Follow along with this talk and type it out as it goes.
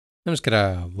ನಮಸ್ಕಾರ.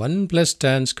 1 plus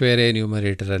tan square A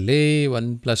ನ್ಯೂಮರೇಟರಲ್ಲಿ 1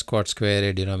 plus cot square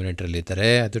A ಡಿನಾಮಿನೇಟರಲ್ಲಿ ಇದ್ದರೆ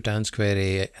ಅದು ಟ್ಯಾನ್ ಸ್ಕ್ವೇರ್ ಎ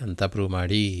ಅಂತ ಪ್ರೂವ್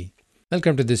ಮಾಡಿ.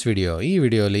 Welcome to this video. ಈ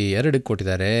ವಿಡಿಯೋಲಿ 2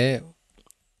 ಕೊಟ್ಟಿದ್ದಾರೆ,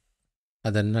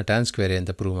 ಅದನ್ನು ಟ್ಯಾನ್ ಸ್ಕ್ವೇರ್ ಎ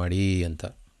ಅಂತ ಪ್ರೂವ್ ಮಾಡಿ ಅಂತ.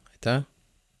 ಆಯಿತಾ?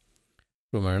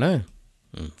 ಪ್ರೂವ್ ಮಾಡೋಣ.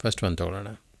 ಫಸ್ಟ್ ಒನ್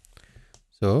ತೊಗೊಳ್ಳೋಣ.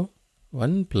 So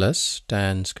 1 plus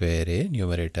tan square A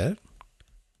numerator,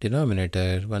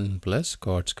 denominator 1 plus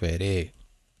cot square A.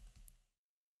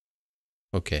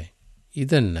 Okay,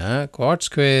 ಇದನ್ನು ಕಾಟ್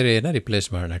ಸ್ಕ್ವೇರ್ ಎನ ರಿಪ್ಲೇಸ್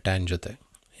ಮಾಡೋಣ ಟ್ಯಾನ್ ಜೊತೆ.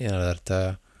 ಏನಾದ ಅರ್ಥ?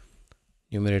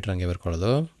 ನ್ಯೂಮಿನೇಟರ್ ಹಂಗೆ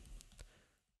ಬರ್ಕೊಳ್ಳೋದು,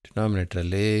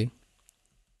 ಡಿನಾಮಿನೇಟ್ರಲ್ಲಿ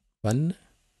 1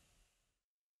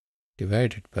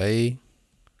 divided by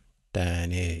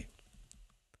tan A.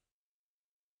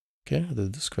 Okay,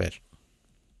 ಅದರದ್ದು ಸ್ಕ್ವೇರ್.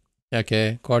 ಯಾಕೆ?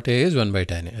 Cot A is 1 by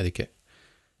tan A, ಅದಕ್ಕೆ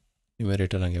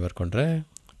ನ್ಯೂಮಿನೇಟರ್ ಹಂಗೆ ಬರ್ಕೊಂಡ್ರೆ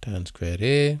ಟ್ಯಾನ್ ಸ್ಕ್ವೇರ್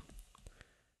ಎ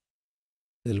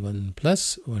ಇದ್ರಲ್ಲಿ 1 plus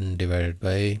 1 divided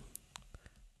by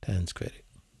tan square A.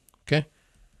 Okay,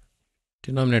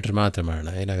 denominator ಮಾತ್ರ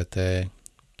ಮಾಡೋಣ. ಏನಾಗುತ್ತೆ?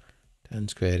 Tan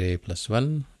square A plus 1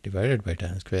 divided by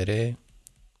tan square A,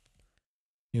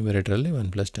 ನ್ಯೂಮಿನೇಟರಲ್ಲಿ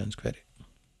 1 plus tan square A.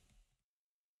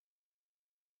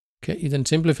 Okay, ಇದನ್ನು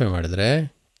simplify ಮಾಡಿದ್ರೆ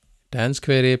tan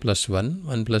square A plus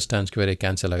 1 plus tan square A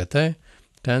cancel ಆಗುತ್ತೆ,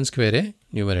 tan square A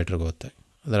ನ್ಯೂಮಿನೇಟರ್ಗೆ ಹೋಗುತ್ತೆ.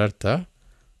 ಅದರ ಅರ್ಥ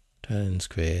tan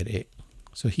square A.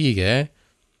 So ಹೀಗೆ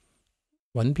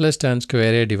 1 plus tan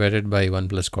square A divided by 1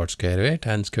 plus cot square A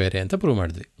tan square A ಅಂತ prove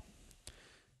ಮಾಡಿದ್ವಿ.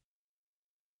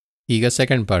 ಈಗ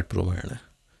second part prove ಮಾಡೋಣ.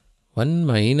 1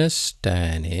 minus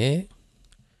tan A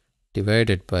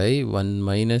divided by 1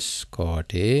 minus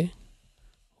cot A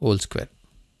whole square.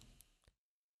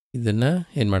 ಇದನ್ನು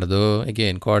ಏನು ಮಾಡೋದು?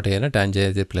 Again ಕಾಟ್ ಎನ tan J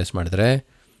replace ಮಾಡಿದ್ರೆ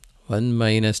 1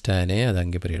 minus tan A, ಅದು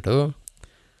ಹಂಗೆ ಬರೆಯೋದು,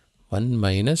 1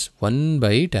 ಮೈನಸ್ 1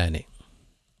 ಬೈ ಟ್ಯಾನ್ ಎ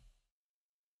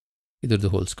ಇದ್ರದ್ದು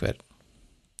ಹೋಲ್ ಸ್ಕ್ವೇರ್.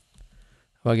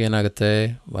 ಅವಾಗ ಏನಾಗುತ್ತೆ?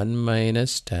 1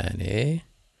 minus tan A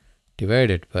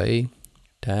divided by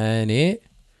tan A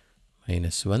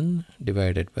minus 1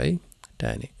 divided by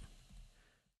tan A.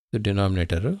 ಇದು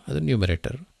ಡಿನಾಮಿನೇಟರು, ಅದು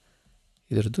ನ್ಯೂಮರೇಟರು,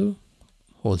 ಇದರದ್ದು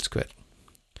ಹೋಲ್ ಸ್ಕ್ವೇರ್.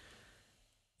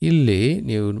 ಇಲ್ಲಿ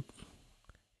ನೀವು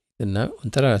ಇದನ್ನು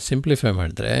ಒಂಥರ ಸಿಂಪ್ಲಿಫೈ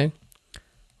ಮಾಡಿದ್ರೆ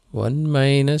 1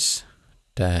 minus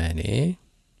tan A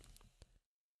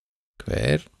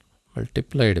square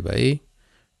multiplied by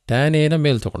tan ಎನ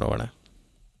ಮೇಲೆ ತೊಗೊಂಡೋಗೋಣ,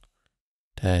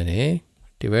 tan A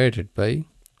divided by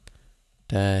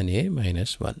tan A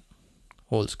minus 1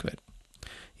 whole square.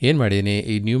 ಏನು ಮಾಡಿದ್ದೀನಿ?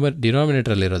 ಈ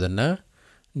ಡಿನಾಮಿನೇಟ್ರಲ್ಲಿರೋದನ್ನು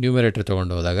ನ್ಯೂಮರೇಟರ್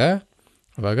ತೊಗೊಂಡು ಹೋದಾಗ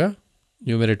ಆವಾಗ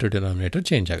ನ್ಯೂಮರೇಟರ್ ಡಿನಾಮಿನೇಟರ್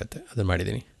ಚೇಂಜ್ ಆಗುತ್ತೆ, ಅದನ್ನು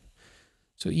ಮಾಡಿದ್ದೀನಿ.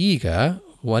 ಸೊ ಈಗ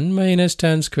 1 minus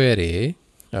tan square A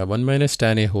 1 minus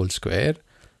tan A whole square,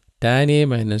 tan A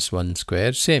minus 1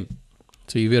 square same.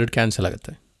 So ಇವೆರಡು ಕ್ಯಾನ್ಸಲ್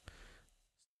ಆಗುತ್ತೆ.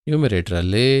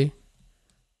 ನ್ಯೂಮರೇಟ್ರಲ್ಲಿ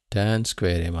ಟ್ಯಾನ್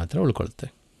ಸ್ಕ್ವೇರ್ ಎ ಮಾತ್ರ ಉಳ್ಕೊಳುತ್ತೆ.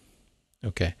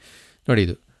 ಓಕೆ, ನೋಡಿ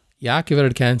ಇದು ಯಾಕೆ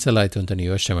ಇವೆರಡು ಕ್ಯಾನ್ಸಲ್ ಆಯಿತು ಅಂತ ನೀವು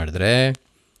ಯೋಚನೆ ಮಾಡಿದ್ರೆ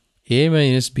A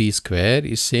minus B square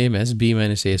is same as B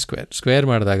minus A square. Square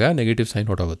ಮಾಡಿದಾಗ ನೆಗೆಟಿವ್ ಸೈನ್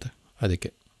ಹೊರಟೋಗುತ್ತೆ, ಅದಕ್ಕೆ.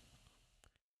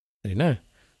 ಸರಿನಾ?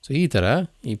 ಸೊ ಈ ಥರ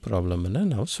ಈ ಪ್ರಾಬ್ಲಮನ್ನು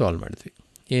ನಾವು ಸಾಲ್ವ್ ಮಾಡಿದ್ವಿ.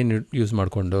 ಏನು ಯೂಸ್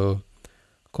ಮಾಡಿಕೊಂಡು?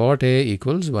 Cot A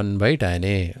equals 1 by tan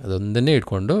A, ಅದೊಂದನ್ನೇ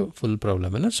ಇಟ್ಕೊಂಡು ಫುಲ್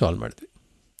ಪ್ರಾಬ್ಲಮನ್ನು ಸಾಲ್ವ್ ಮಾಡಿದ್ವಿ.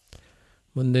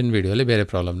 ಮುಂದಿನ ವೀಡಿಯೋಲಿ ಬೇರೆ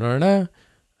ಪ್ರಾಬ್ಲಮ್ ನೋಡೋಣ.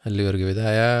 ಅಲ್ಲಿವರೆಗೂ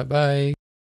ವಿದಾಯ, ಬಾಯ್.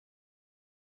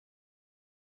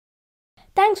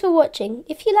 Thanks for watching.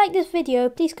 If you like this video,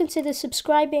 please consider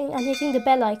subscribing and hitting the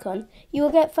bell icon. You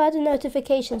will get further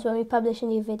notifications when we publish a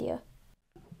new video.